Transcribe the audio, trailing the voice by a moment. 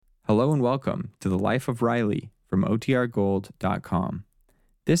Hello and welcome to The Life of Riley from OTRGold.com.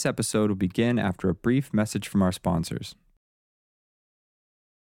 This episode will begin after a brief message from our sponsors.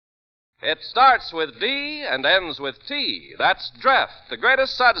 It starts with D and ends with T. That's Dreft, the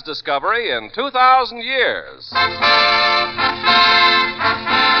greatest suds discovery in 2,000 years.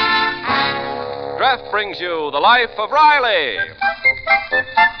 Dreft brings you The Life of Riley.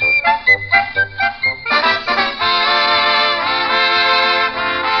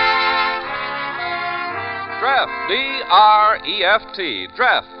 Dreft, D-R-E-F-T,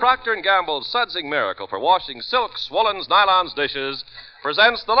 Dreft, Procter & Gamble's sudsing miracle for washing silks, woolens, nylons, dishes,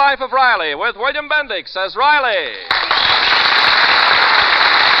 presents The Life of Riley with William Bendix as Riley.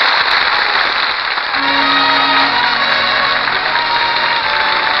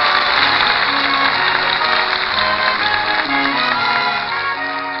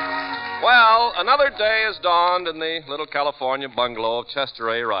 Well, another day has dawned in the little California bungalow of Chester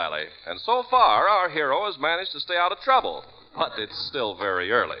A. Riley. And so far, our hero has managed to stay out of trouble. But it's still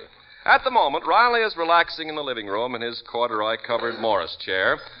very early. At the moment, Riley is relaxing in the living room in his corduroy-covered Morris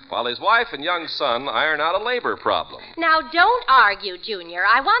chair, while his wife and young son iron out a labor problem. Now, don't argue, Junior.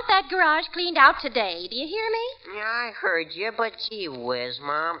 I want that garage cleaned out today. Do you hear me? Yeah, I heard you, but gee whiz,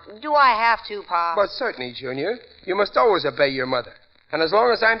 Mom. Do I have to, Pop? But certainly, Junior. You must always obey your mother. And as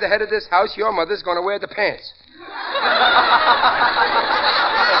long as I'm the head of this house, your mother's going to wear the pants.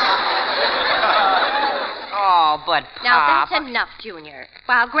 Oh, but Pop... Now, that's enough, Junior.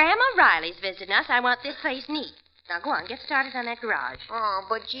 While Grandma Riley's visiting us, I want this place neat. Now, go on, get started on that garage. Oh,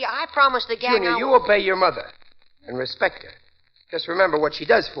 but gee, I promised the gang... Junior, you obey your mother and respect her. Just remember what she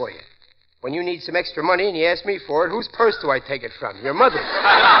does for you. When you need some extra money and you ask me for it, whose purse do I take it from? Your mother's.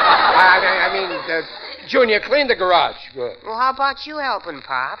 Junior, clean the garage. Good. Well, how about you helping,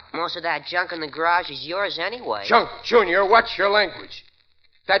 Pop? Most of that junk in the garage is yours anyway. Junk, Junior, watch your language.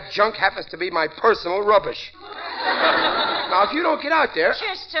 That junk happens to be my personal rubbish. Now, if you don't get out there...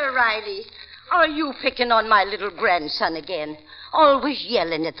 Chester Riley, are you picking on my little grandson again? Always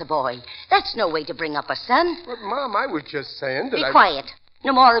yelling at the boy. That's no way to bring up a son. But, Mom, I was just saying that Be quiet.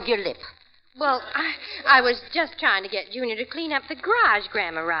 No more of your lip. Well, I was just trying to get Junior to clean up the garage,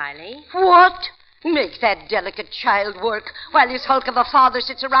 Grandma Riley. What? Make that delicate child work while his hulk of a father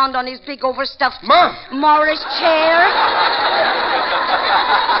sits around on his big overstuffed... Mom! Morris chair?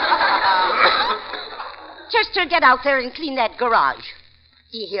 Chester, get out there and clean that garage.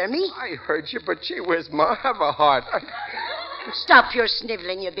 Do you hear me? I heard you, but gee whiz, Ma, have a heart. Stop your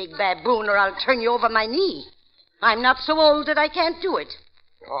sniveling, you big baboon, or I'll turn you over my knee. I'm not so old that I can't do it.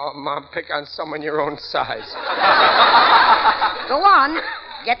 Oh, Mom, pick on someone your own size. Go on.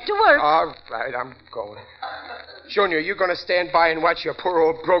 Get to work. All right, I'm going. Junior, you going to stand by and watch your poor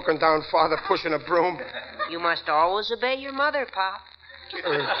old broken-down father pushing a broom? You must always obey your mother, Pop.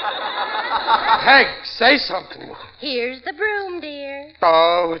 Peg, say something. Here's the broom, dear.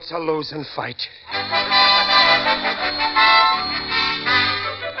 Oh, it's a losing fight.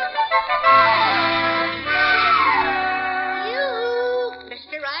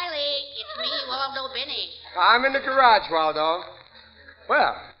 Mr. Riley, it's me, Waldo Binney. I'm in the garage, Waldo.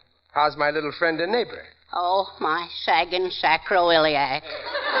 Well, how's my little friend and neighbor? Oh, my sagging sacroiliac.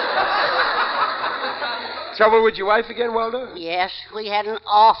 Trouble with your wife again, Waldo? Yes, we had an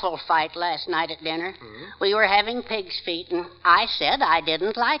awful fight last night at dinner. Mm-hmm. We were having pig's feet, and I said I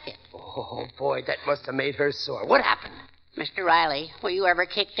didn't like it. Oh, boy, that must have made her sore. What happened? Mr. Riley, were you ever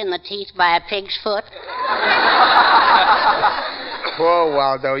kicked in the teeth by a pig's foot? Poor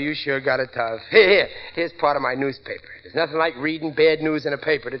Waldo, you sure got it tough. Here's part of my newspaper. There's nothing like reading bad news in a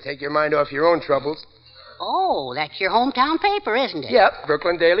paper to take your mind off your own troubles. Oh, that's your hometown paper, isn't it? Yep,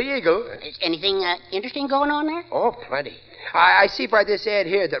 Brooklyn Daily Eagle. Is anything interesting going on there? Oh, plenty. I see by this ad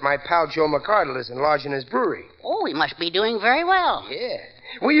here that my pal Joe McCardle is enlarging his brewery. Oh, he must be doing very well. Yeah.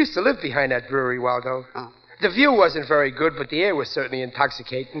 We used to live behind that brewery, Waldo. Oh. The view wasn't very good, but the air was certainly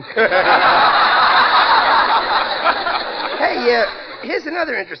intoxicating. Hey, here's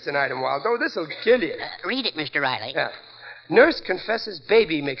another interesting item, Waldo. This'll kill you. Read it, Mr. Riley. Nurse confesses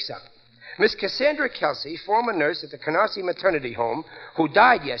baby mix-up. Miss Cassandra Kelsey, former nurse at the Canarsie Maternity Home, who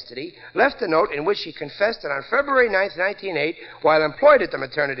died yesterday, left a note in which she confessed that on February 9th, 1908, while employed at the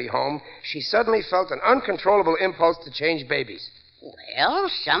maternity home, she suddenly felt an uncontrollable impulse to change babies. Well,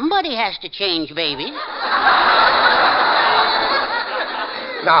 somebody has to change babies.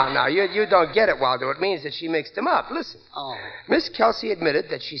 No, you don't get it, Waldo. It means that she mixed them up. Listen. Oh. Miss Kelsey admitted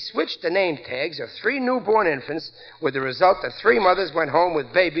that she switched the name tags of 3 newborn infants with the result that 3 mothers went home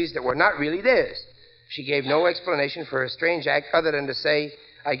with babies that were not really theirs. She gave no explanation for her strange act other than to say,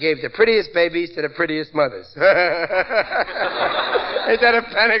 I gave the prettiest babies to the prettiest mothers. Ain't that a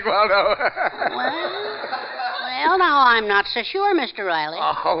panic, Waldo? Well, now, I'm not so sure, Mr. Riley.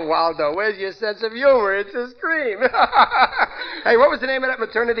 Oh, Waldo, where's your sense of humor? It's a scream. Hey, what was the name of that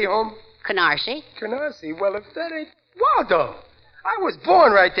maternity home? Canarsie? Canarsie? Well, if that ain't... Waldo, I was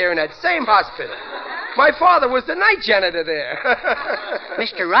born right there in that same hospital. My father was the night janitor there.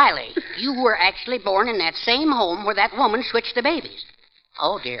 Mr. Riley, you were actually born in that same home where that woman switched the babies.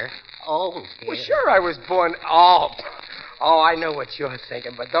 Oh, dear. Oh, dear. Well, sure I was born... Oh, I know what you're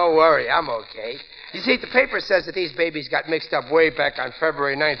thinking, but don't worry, I'm okay. You see, the paper says that these babies got mixed up way back on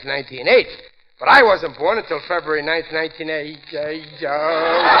February 9th, 1980. But I wasn't born until February 9th, 1980.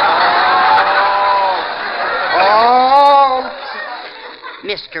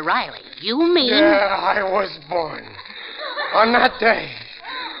 Mr. Riley, you mean... Yeah, I was born. On that day.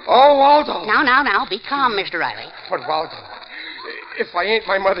 Oh, Waldo. Now, be calm, Mr. Riley. But, Waldo, if I ain't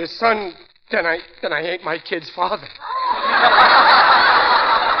my mother's son, then I ain't my kid's father.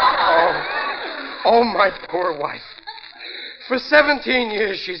 Oh, my poor wife. For 17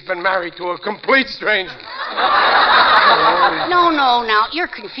 years, she's been married to a complete stranger. No, now, you're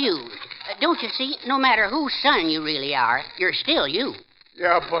confused. Don't you see, no matter whose son you really are, you're still you.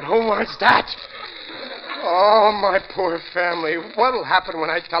 Yeah, but who wants that? Oh, my poor family. What'll happen when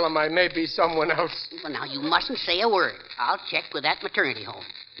I tell them I may be someone else? Well, now, you mustn't say a word. I'll check with that maternity home.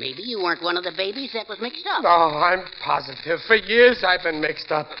 Maybe you weren't one of the babies that was mixed up. No, I'm positive. For years I've been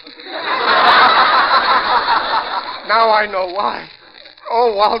mixed up. Now I know why.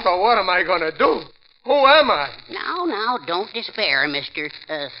 Oh, Waldo, what am I going to do? Who am I? Now, don't despair, Mr.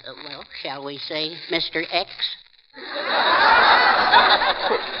 Shall we say Mr. X?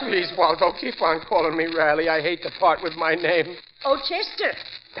 Please, Waldo, keep on calling me Riley. I hate to part with my name. Oh, Chester.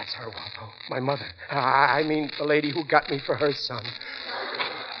 That's her, Waldo. My mother. I mean, the lady who got me for her son.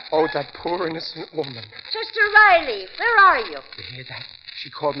 Oh, that poor innocent woman. Chester Riley, where are you? You hear that? She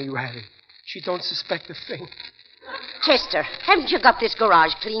called me Riley. She don't suspect a thing. Chester, haven't you got this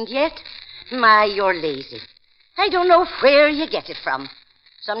garage cleaned yet? My, you're lazy. I don't know where you get it from.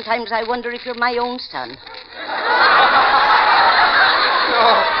 Sometimes I wonder if you're my own son.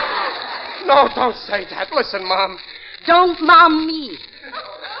 No, don't say that. Listen, Mom. Don't mom me.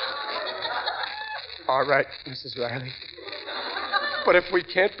 All right, Mrs. Riley. But if we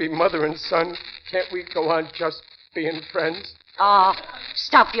can't be mother and son, can't we go on just being friends? Oh,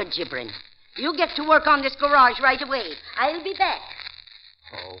 stop your gibbering. You get to work on this garage right away. I'll be back.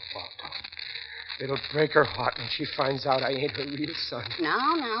 Oh, Waldo. It'll break her heart when she finds out I ain't her real son.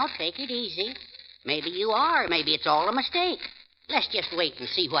 Now, take it easy. Maybe you are. Maybe it's all a mistake. Let's just wait and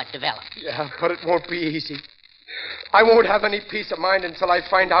see what develops. Yeah, but it won't be easy. I won't have any peace of mind until I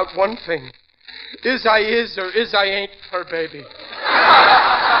find out one thing. Is I is or is I ain't her baby.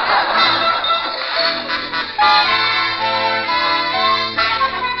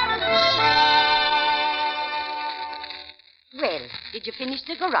 Well, did you finish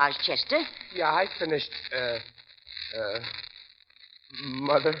the garage, Chester? Yeah, I finished,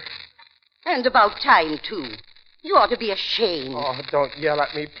 Mother. And about time, too. You ought to be ashamed. Oh, don't yell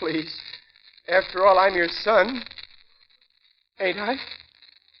at me, please. After all, I'm your son. Ain't I?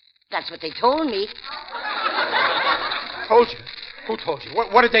 That's what they told me. Told you? Who told you?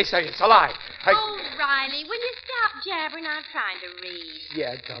 What did they say? It's a lie. Oh, Riley, will you stop jabbering? I'm trying to read.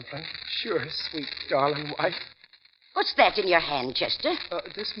 Yeah, Dumpling. Sure, sweet darling wife. What's that in your hand, Chester?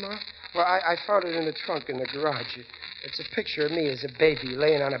 This, Ma? Well, I found it in the trunk in the garage. It's a picture of me as a baby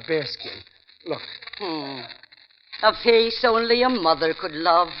laying on a bearskin. Look. A face only a mother could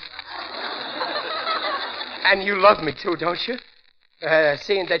love. And you love me, too, don't you?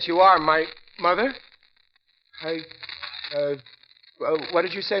 Seeing that you are my mother? What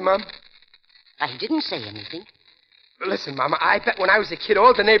did you say, Mom? I didn't say anything. Listen, Mama, I bet when I was a kid,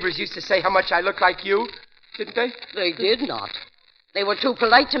 all the neighbors used to say how much I look like you. Didn't they? They did not. They were too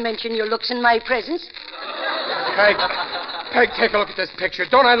polite to mention your looks in my presence. Peg, take a look at this picture.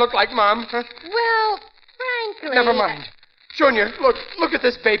 Don't I look like Mom? Huh? Well, frankly... Never mind. Junior, look at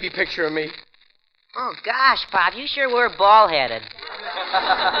this baby picture of me. Oh, gosh, Pop, you sure were bald-headed.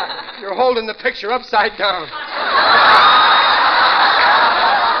 You're holding the picture upside down.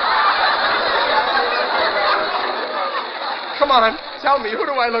 Come on, tell me, who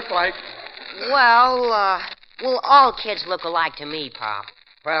do I look like? Well, all kids look alike to me, Pop.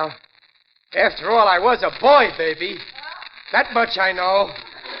 Well, after all, I was a boy, baby. That much I know.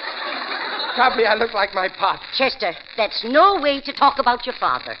 Probably I look like my pop. Chester, that's no way to talk about your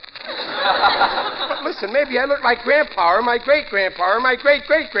father. But listen, maybe I look like Grandpa or my great-grandpa or my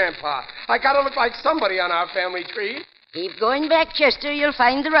great-great-grandpa. I gotta look like somebody on our family tree. Keep going back, Chester. You'll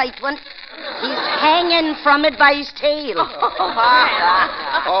find the right one. He's hanging from it by his tail.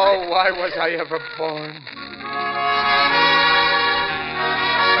 Oh, why was I ever born?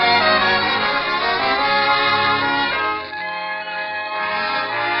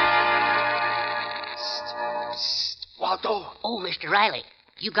 Waldo. Oh, Mr. Riley,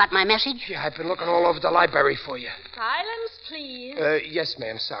 you got my message? Yeah, I've been looking all over the library for you. Silence, please. Yes,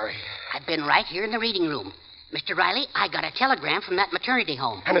 ma'am. Sorry. I've been right here in the reading room. Mr. Riley, I got a telegram from that maternity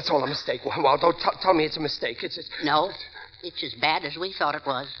home. And it's all a mistake. Waldo, tell me it's a mistake. It's... No, it's as bad as we thought it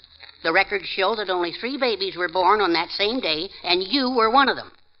was. The records show that only 3 babies were born on that same day, and you were one of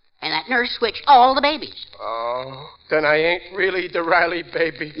them. And that nurse switched all the babies. Oh, then I ain't really the Riley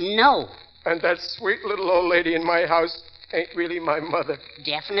baby. No, And that sweet little old lady in my house ain't really my mother.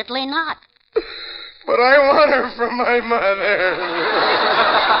 definitely not. But I want her for my mother.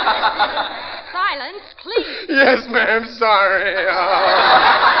 Silence, please. Yes, ma'am. Sorry.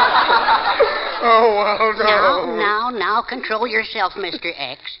 Oh, Waldo. Now, control yourself, Mr.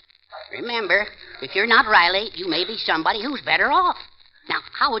 X. Remember, if you're not Riley, you may be somebody who's better off. Now,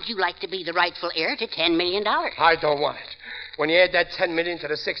 how would you like to be the rightful heir to $10 million? I don't want it. When you add that $10 million to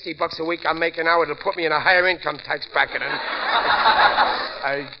the $60 a week I'm making now, it'll put me in a higher income tax bracket.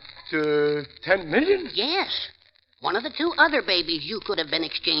 And 10 million? Yes. One of the 2 other babies you could have been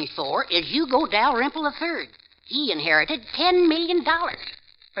exchanged for is Hugo Dalrymple III. He inherited $10 million.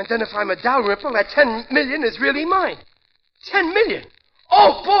 And then if I'm a Dalrymple, that $10 million is really mine. $10 million?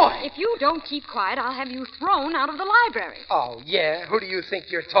 Oh, boy! If you don't keep quiet, I'll have you thrown out of the library. Oh, yeah? Who do you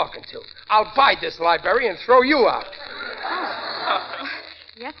think you're talking to? I'll buy this library and throw you out.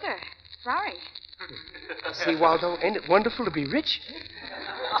 Yes, sir. Sorry. See, Waldo, ain't it wonderful to be rich?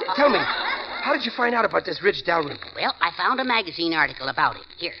 Tell me, how did you find out about this rich Dalrymple? Well, I found a magazine article about it.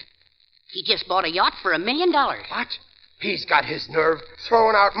 Here. He just bought a yacht for $1 million. What? He's got his nerve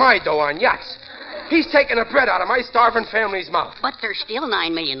throwing out my dough on yachts. He's taking the bread out of my starving family's mouth. But there's still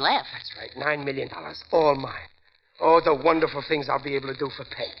 $9 million left. That's right, $9 million, all mine. Oh, the wonderful things I'll be able to do for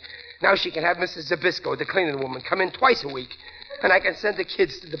Peg. Now she can have Mrs. Zabisco, the cleaning woman, come in twice a week, and I can send the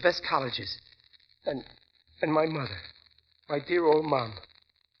kids to the best colleges. And my mother, my dear old mom,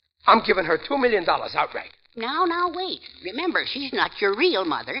 I'm giving her $2 million outright. Now, wait. Remember, she's not your real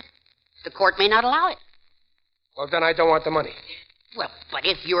mother. The court may not allow it. Well, then I don't want the money. Well, but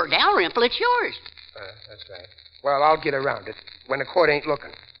if you're Dalrymple, it's yours. That's right. Well, I'll get around it when the court ain't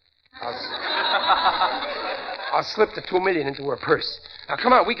looking. I'll slip the $2 million into her purse. Now,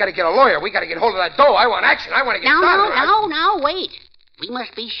 come on, we got to get a lawyer. We got to get hold of that dough. I want action. I want to get started. Now, wait. We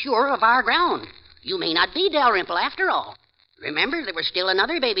must be sure of our ground. You may not be Dalrymple after all. Remember, there was still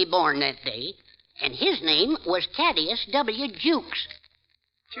another baby born that day, and his name was Thaddeus W. Jukes.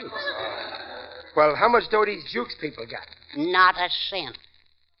 Jukes? Well, how much dough these Jukes people got? Not a cent.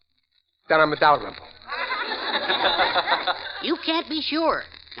 Then I'm a Dalrymple. You can't be sure.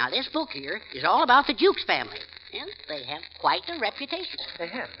 Now, this book here is all about the Jukes family, and they have quite a reputation. They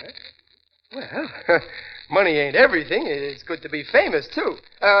have, huh? Well, money ain't everything. It's good to be famous, too.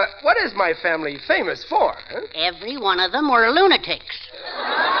 What is my family famous for, huh? Every one of them were lunatics.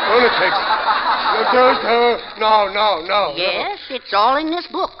 Lunatics? No. Yes, it's all in this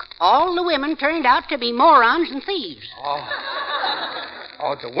book. All the women turned out to be morons and thieves.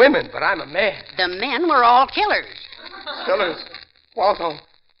 Oh, the women, but I'm a man. The men were all killers. Killers? Waldo,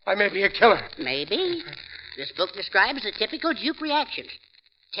 I may be a killer. Maybe. This book describes the typical Juke reactions.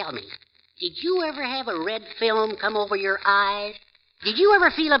 Tell me, did you ever have a red film come over your eyes? Did you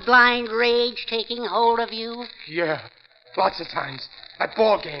ever feel a blind rage taking hold of you? Yeah, lots of times. At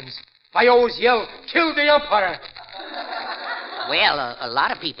ball games. I always yell, kill the umpire. Well, a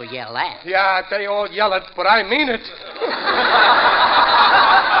lot of people yell that. Yeah, they all yell it, but I mean it.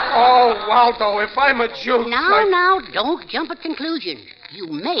 Oh, Waldo, if I'm a Juke... Now, don't jump at conclusions. You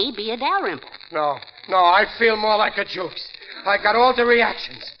may be a Dalrymple. No, I feel more like a Jukes. I got all the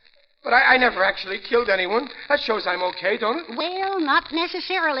reactions. But I never actually killed anyone. That shows I'm okay, don't it? Well, not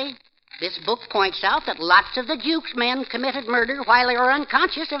necessarily. This book points out that lots of the Jukes men committed murder while they were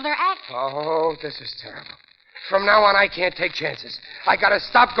unconscious of their act. Oh, this is terrible. From now on, I can't take chances. I gotta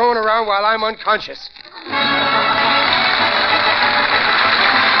stop going around while I'm unconscious.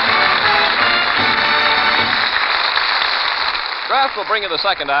 Kraft will bring you the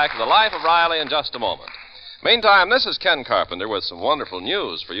second act of The Life of Riley in just a moment. Meantime, this is Ken Carpenter with some wonderful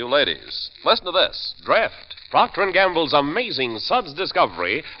news for you ladies. Listen to this. Drift. Procter & Gamble's amazing Suds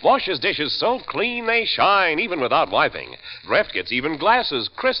Discovery washes dishes so clean they shine, even without wiping. Dreft gets even glasses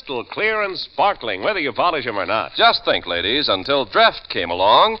crystal clear and sparkling, whether you polish them or not. Just think, ladies, until Dreft came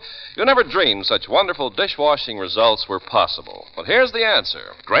along, you never dreamed such wonderful dishwashing results were possible. But here's the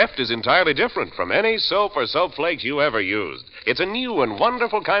answer. Dreft is entirely different from any soap or soap flakes you ever used. It's a new and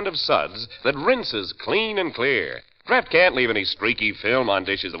wonderful kind of suds that rinses clean and clear. Dreft can't leave any streaky film on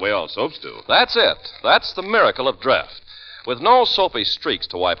dishes the way all soaps do. That's it. That's the miracle of Dreft. With no soapy streaks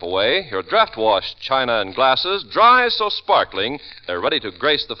to wipe away, your Dreft-washed china and glasses dry so sparkling they're ready to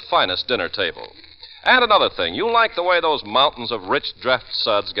grace the finest dinner table. And another thing, you like the way those mountains of rich Dreft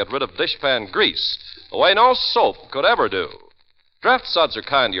suds get rid of dishpan grease, the way no soap could ever do. Dreft suds are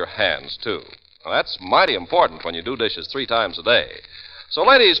kind to your hands, too. Now, that's mighty important when you do dishes 3 times a day. So,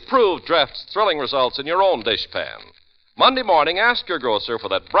 ladies, prove Dreft's thrilling results in your own dishpan. Monday morning, ask your grocer for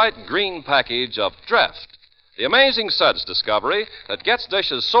that bright green package of Dreft, the amazing suds discovery that gets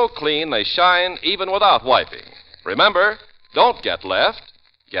dishes so clean they shine even without wiping. Remember, don't get left,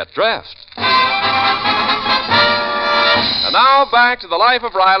 get Dreft. And now back to the life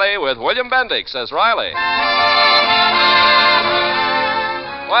of Riley with William Bendix as Riley.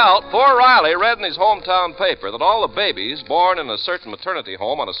 Well, poor Riley read in his hometown paper that all the babies born in a certain maternity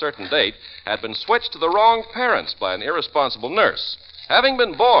home on a certain date had been switched to the wrong parents by an irresponsible nurse. Having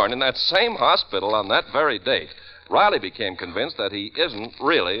been born in that same hospital on that very date, Riley became convinced that he isn't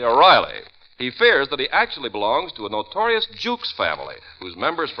really a Riley. He fears that he actually belongs to a notorious Jukes family, whose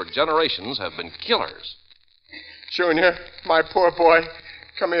members for generations have been killers. Junior, my poor boy,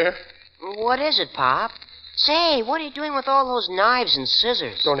 come here. What is it, Pop? Say, what are you doing with all those knives and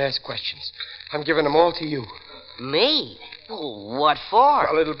scissors? Don't ask questions. I'm giving them all to you. Me? Well, what for?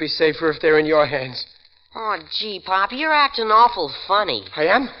 Well, it'll be safer if they're in your hands. Oh, gee, Pop, you're acting awful funny. I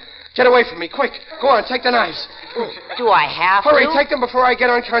am? Get away from me, quick. Go on, take the knives. Do I have Hurry, to? take them before I get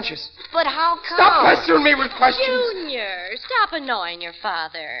unconscious. But how come? Stop pestering me with questions. Junior, stop annoying your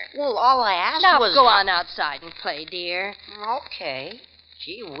father. Well, all I asked Now was... go on outside and play, dear. Okay.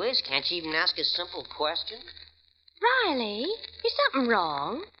 Gee whiz, can't you even ask a simple question? Riley, is something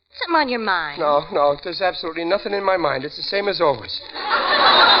wrong? Something on your mind? No, there's absolutely nothing in my mind. It's the same as always.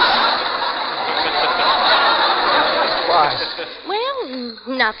 Why? Well,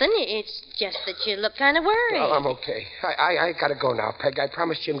 nothing. It's just that you look kind of worried. Well, I'm okay. I gotta go now, Peg. I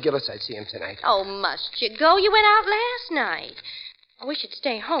promised Jim Gillis I'd see him tonight. Oh, must you go? You went out last night. I wish you'd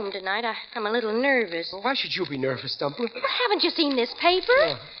stay home tonight. I'm a little nervous. Well, why should you be nervous, Dumpling? Well, haven't you seen this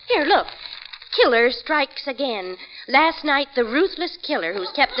paper? Here, look. Killer strikes again. Last night, the ruthless killer who's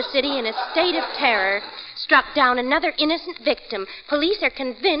kept the city in a state of terror struck down another innocent victim. Police are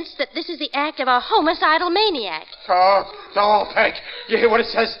convinced that this is the act of a homicidal maniac. Oh, Peg. You hear what it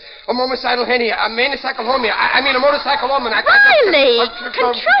says? A homicidal maniac. A motorcycle almanac. Riley,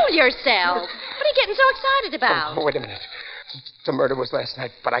 control yourself. What are you getting so excited about? Oh, wait a minute. The murder was last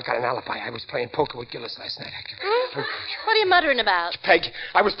night, but I got an alibi. I was playing poker with Gillis last night. What are you muttering about? Peg,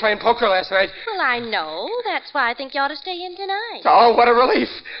 I was playing poker last night. Well, I know. That's why I think you ought to stay in tonight. Oh, what a relief.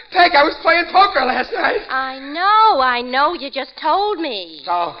 Peg, I was playing poker last night. I know. You just told me.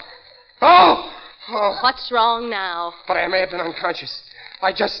 Oh. What's wrong now? But I may have been unconscious.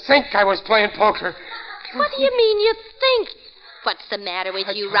 I just think I was playing poker. What do you mean you think? What's the matter with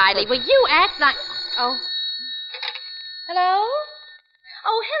you, Riley? Will you act like... Oh. Hello?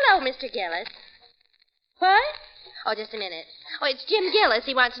 Oh, hello, Mr. Gillis. What? Oh, just a minute. Oh, it's Jim Gillis.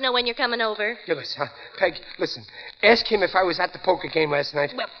 He wants to know when you're coming over. Gillis, huh? Peg, listen. Ask him if I was at the poker game last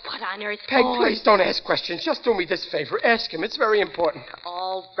night. Well, what on earth Peg, for? please don't ask questions. Just do me this favor. Ask him. It's very important.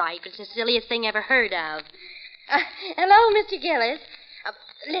 All right, but it's the silliest thing ever heard of. Hello, Mr. Gillis.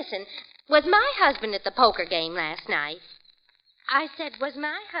 Listen, was my husband at the poker game last night? I said, was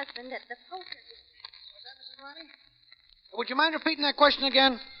my husband at the poker game? Was that Mrs. Riley? Would you mind repeating that question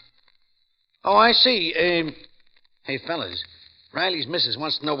again? Oh, I see. Hey, fellas, Riley's missus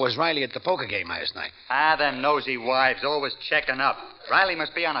wants to know, was Riley at the poker game last night? Them nosy wives always checking up. Riley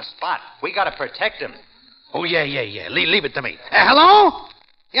must be on a spot. We gotta protect him. Oh, yeah. Leave it to me. Hello?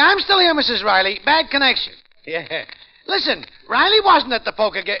 Yeah, I'm still here, Mrs. Riley. Bad connection. Yeah. Listen, Riley wasn't at the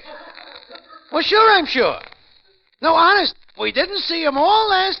poker game. Well, sure, I'm sure. No, honest, we didn't see him all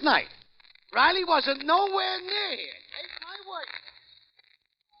last night. Riley wasn't nowhere near here. Take my word.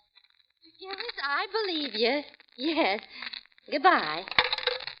 Gillis, I believe you. Yes. Goodbye.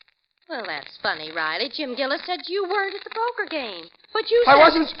 Well, that's funny, Riley. Jim Gillis said you weren't at the poker game. But you said... I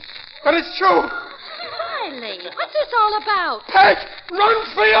wasn't, but it's true. Riley, what's this all about? Peg, run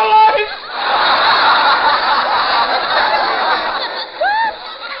for your life!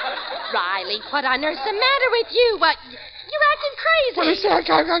 Riley, Riley, what on earth's the matter with you? What? You're acting crazy. Well,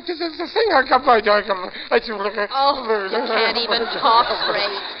 the thing I got my dog. Oh, you can't even talk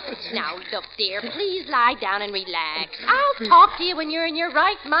straight. Now, look, dear, please lie down and relax. I'll talk to you when you're in your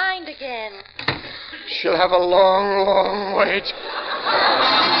right mind again. She'll have a long, long wait.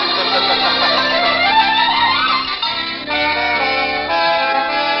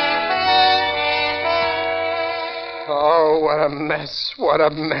 Oh, what a mess. What a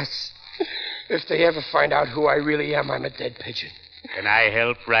mess. If they ever find out who I really am, I'm a dead pigeon. Can I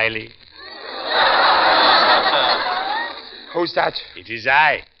help, Riley? Who's that? It is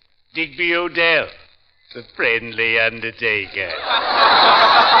I, Digby Odell, the friendly undertaker.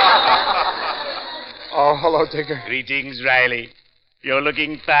 Oh, hello, Digger. Greetings, Riley. You're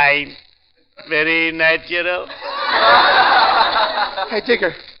looking fine. Very natural. Hey,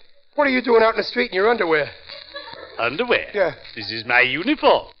 Digger, what are you doing out in the street in your underwear? Underwear? Yeah. This is my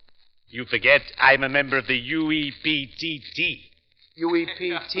uniform. You forget I'm a member of the UEPTT.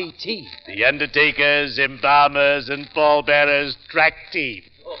 UEPTT? The Undertakers, Embalmers, and Pallbearers Track Team.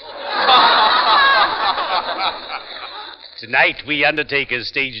 Tonight, we Undertakers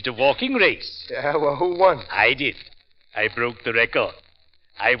staged a walking race. Yeah, well, who won? I did. I broke the record.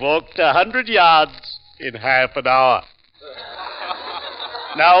 I walked 100 yards in half an hour.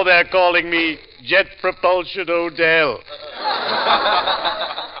 Now they're calling me Jet Propulsion Odell.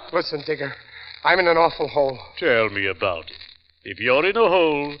 Listen, Digger, I'm in an awful hole. Tell me about it. If you're in a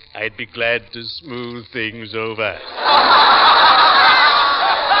hole, I'd be glad to smooth things over.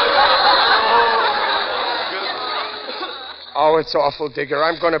 Oh, it's awful, Digger.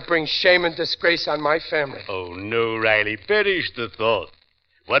 I'm going to bring shame and disgrace on my family. Oh, no, Riley. Perish the thought.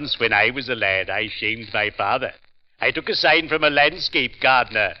 Once when I was a lad, I shamed my father. I took a sign from a landscape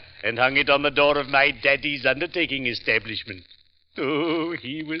gardener and hung it on the door of my daddy's undertaking establishment. Oh,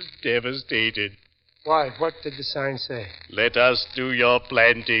 he was devastated. Why? What did the sign say? Let us do your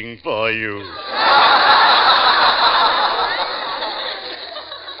planting for you.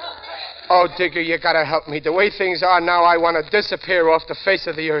 Oh, Digger, you gotta help me. The way things are now, I want to disappear off the face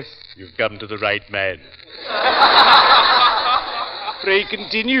of the earth. You've come to the right man. Pray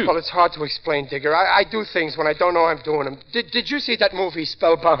continue. Well, it's hard to explain, Digger. I do things when I don't know I'm doing them. Did you see that movie,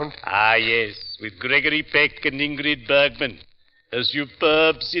 Spellbound? Ah, yes, with Gregory Peck and Ingrid Bergman. A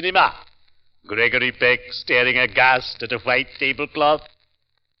superb cinema. Gregory Peck staring aghast at a white tablecloth.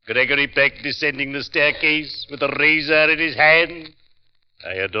 Gregory Peck descending the staircase with a razor in his hand.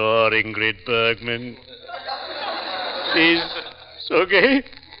 I adore Ingrid Bergman. She's so gay.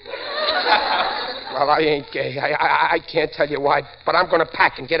 Well, I ain't gay. I can't tell you why, but I'm going to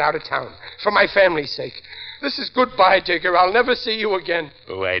pack and get out of town. For my family's sake. This is goodbye, Digger. I'll never see you again.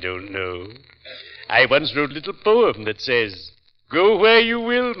 Oh, I don't know. I once wrote a little poem that says, "Go where you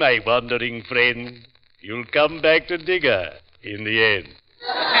will, my wandering friend. You'll come back to Digger in the end."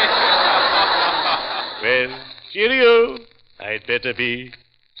 Well, cheerio. I'd better be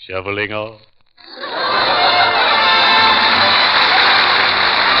shoveling off.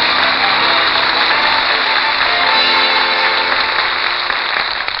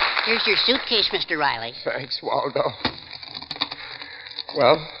 Here's your suitcase, Mr. Riley. Thanks, Waldo.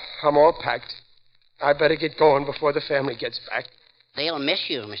 Well, I'm all packed. I better get going before the family gets back. They'll miss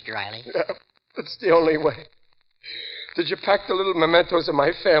you, Mr. Riley. Yeah, that's the only way. Did you pack the little mementos of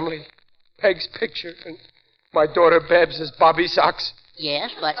my family? Peg's picture and my daughter Babs' bobby socks?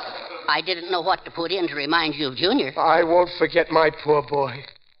 Yes, but I didn't know what to put in to remind you of Junior. I won't forget my poor boy.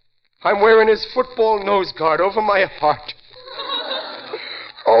 I'm wearing his football nose guard over my heart.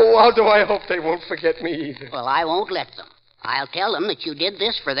 Oh, Waldo, I hope they won't forget me either. Well, I won't let them. I'll tell them that you did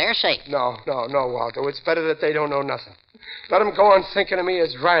this for their sake. No, Waldo. It's better that they don't know nothing. Let them go on thinking of me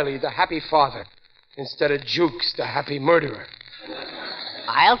as Riley, the happy father, instead of Jukes, the happy murderer.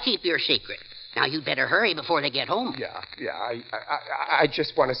 I'll keep your secret. Now, you'd better hurry before they get home. Yeah. I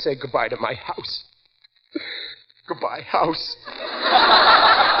just want to say goodbye to my house. Goodbye, house.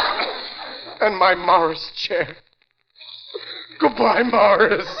 And my Morris chair. Goodbye,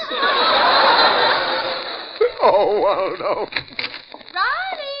 Morris. Oh, Waldo.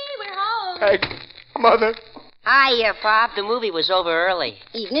 Riley, we're home. Hey, Mother. Hiya, Pop. The movie was over early.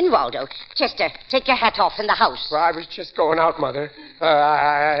 Evening, Waldo. Chester, take your hat off in the house. Well, I was just going out, Mother.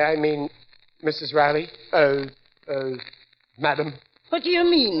 I mean, Mrs. Riley. Madam. What do you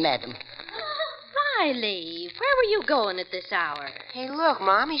mean, madam? Riley, where were you going at this hour? Hey, look,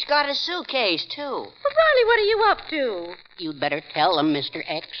 Mom. He's got a suitcase, too. Well, Riley, what are you up to? You'd better tell them, Mr.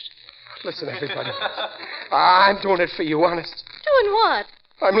 X. Listen, everybody. I'm doing it for you, honest. Doing what?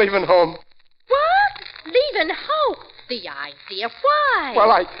 I'm leaving home. What? Leaving home? the idea. Why?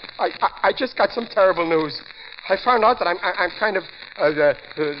 Well, I just got some terrible news. I found out that I'm kind of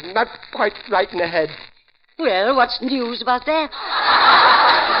not quite right in the head. Well, what's news about that?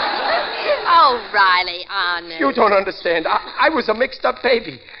 Oh, Riley, honest. You don't understand. I was a mixed-up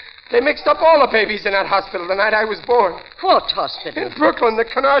baby. They mixed up all the babies in that hospital the night I was born. What hospital? In Brooklyn, the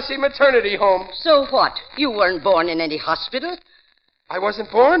Canarsie Maternity Home. So what? You weren't born in any hospital? I wasn't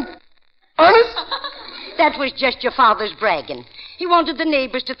born? Honest? That was just your father's bragging. He wanted the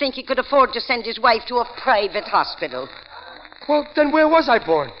neighbors to think he could afford to send his wife to a private hospital. Well, then where was I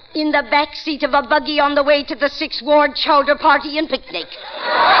born? In the back seat of a buggy on the way to the 6th Ward chowder party and picnic.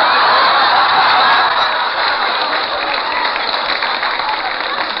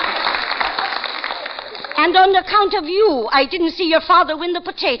 And on account of you, I didn't see your father win the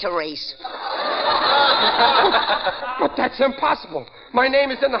potato race. But that's impossible. My name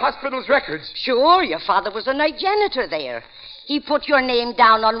is in the hospital's records. Sure, your father was a night janitor there. He put your name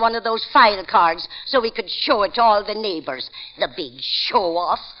down on one of those file cards so he could show it to all the neighbors. The big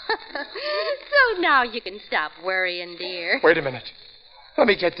show-off. So now you can stop worrying, dear. Wait a minute. Let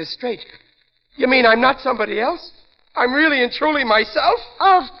me get this straight. You mean I'm not somebody else? I'm really and truly myself?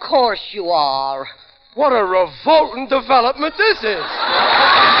 Of course you are. What a revolting development this is.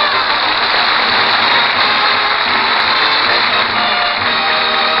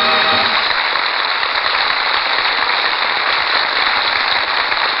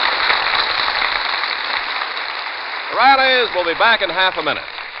 Riley's will be back in half a minute.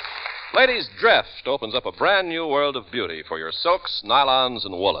 Ladies, Dreft opens up a brand new world of beauty for your silks, nylons,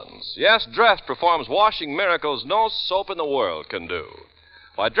 and woolens. Yes, Dreft performs washing miracles no soap in the world can do.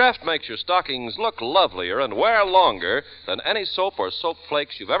 Why, Dreft makes your stockings look lovelier and wear longer than any soap or soap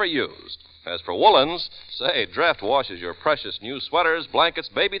flakes you've ever used. As for woolens, say, Dreft washes your precious new sweaters, blankets,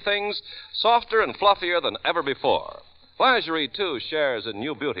 baby things softer and fluffier than ever before. Lingerie, too, shares in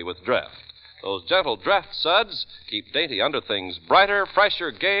new beauty with Dreft. Those gentle Dreft suds keep dainty underthings brighter,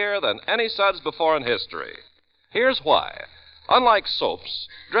 fresher, gayer than any suds before in history. Here's why. Unlike soaps,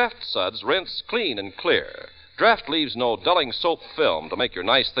 Dreft suds rinse clean and clear. Dreft leaves no dulling soap film to make your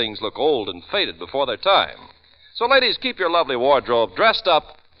nice things look old and faded before their time. So, ladies, keep your lovely wardrobe dressed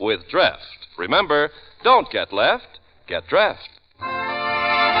up with Dreft. Remember, don't get left, get Dreft.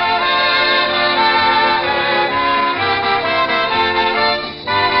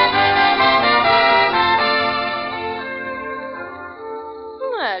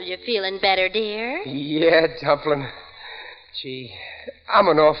 Well, you feeling better, dear? Yeah, Dumpling. Gee, I'm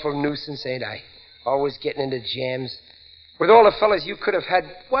an awful nuisance, ain't I? Always getting into jams. With all the fellas you could have had,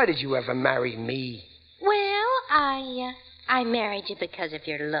 why did you ever marry me? Well, I married you because of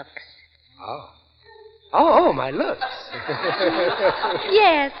your looks. Oh, my looks.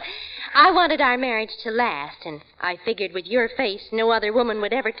 Yes. I wanted our marriage to last, and I figured with your face, no other woman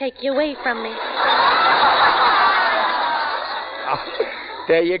would ever take you away from me. Oh,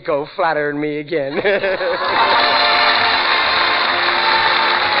 there you go, flattering me again.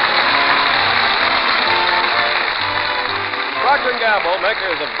 Procter & Gamble,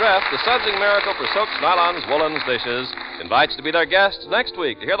 makers of Dreft, the sudsing miracle for silks, nylons, woolens, dishes, invites you to be their guests next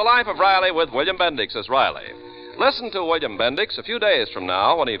week to hear the life of Riley with William Bendix as Riley. Listen to William Bendix a few days from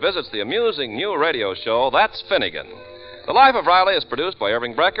now when he visits the amusing new radio show, That's Finnegan. The Life of Riley is produced by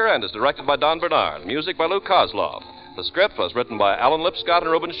Irving Brecker and is directed by Don Bernard. Music by Lou Kozloff. The script was written by Alan Lipscott and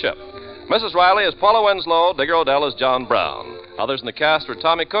Reuben Ship. Mrs. Riley is Paula Winslow. Digger Odell is John Brown. Others in the cast were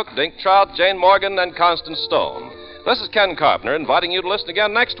Tommy Cook, Dink Trout, Jane Morgan, and Constance Stone. This is Ken Carpenter inviting you to listen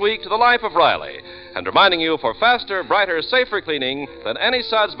again next week to The Life of Riley and reminding you for faster, brighter, safer cleaning than any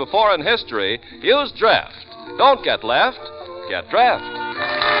suds before in history, use Dreft. Don't get left, get Dreft.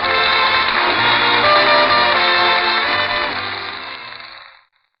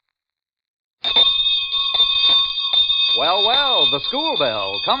 Well, the school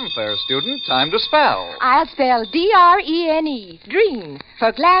bell. Come, fair student, time to spell. I'll spell D-R-E-N-E, Dreen,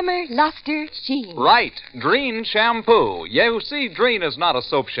 for glamour, luster, sheen. Right, Dreen shampoo. You see, Dreen is not a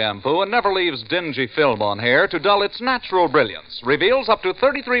soap shampoo and never leaves dingy film on hair to dull its natural brilliance. Reveals up to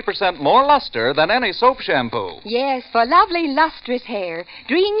 33% more luster than any soap shampoo. Yes, for lovely, lustrous hair.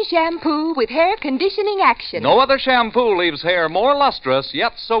 Dreen shampoo with hair conditioning action. No other shampoo leaves hair more lustrous,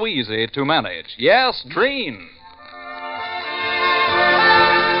 yet so easy to manage. Yes, Dreen.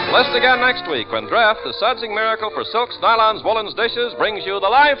 Listen again next week when Dreft, the sudsing miracle for silks, nylons, woolens, dishes, brings you The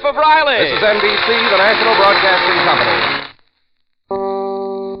Life of Riley. This is NBC, the National Broadcasting Company.